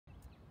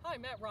Hi,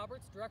 Matt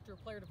Roberts, Director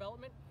of Player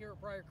Development here at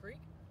Briar Creek,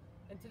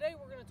 and today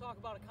we're going to talk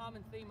about a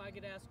common theme I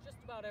get asked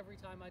just about every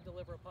time I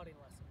deliver a putting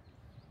lesson,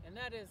 and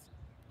that is,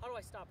 how do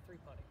I stop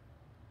three putting?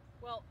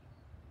 Well,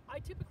 I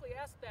typically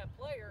ask that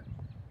player,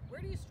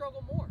 where do you struggle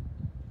more?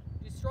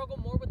 Do you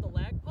struggle more with the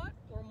lag putt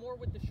or more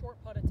with the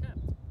short putt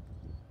attempt?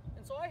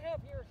 And so I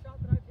have here a shot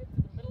that I've hit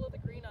to the middle of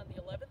the green on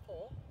the 11th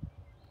hole,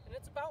 and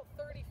it's about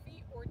 30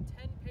 feet or 10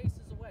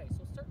 paces away,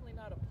 so certainly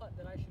not a putt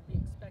that I should be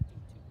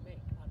expecting to make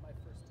on my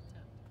first attempt.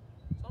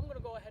 So I'm going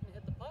to go ahead and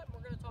hit the putt, and we're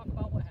going to talk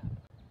about what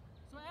happened.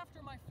 So after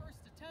my first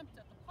attempt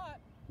at the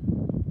putt,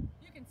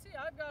 you can see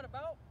I've got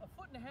about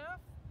 1.5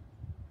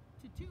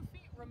 to 2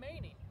 feet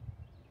remaining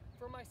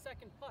for my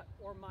second putt,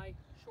 or my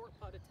short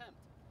putt attempt.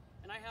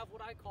 And I have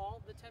what I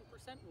call the 10%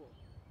 rule.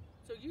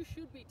 So you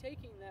should be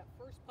taking that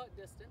first putt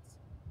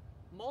distance,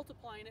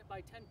 multiplying it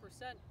by 10%,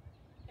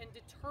 and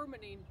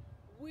determining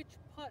which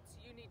putts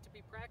you need to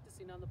be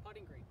practicing on the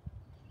putting green.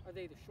 Are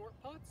they the short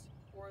putts,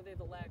 or are they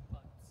the lag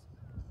putts?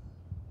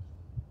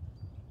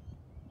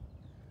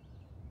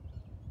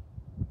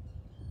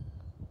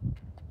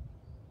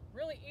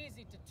 Really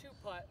easy to two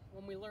putt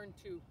when we learn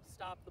to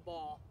stop the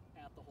ball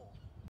at the hole.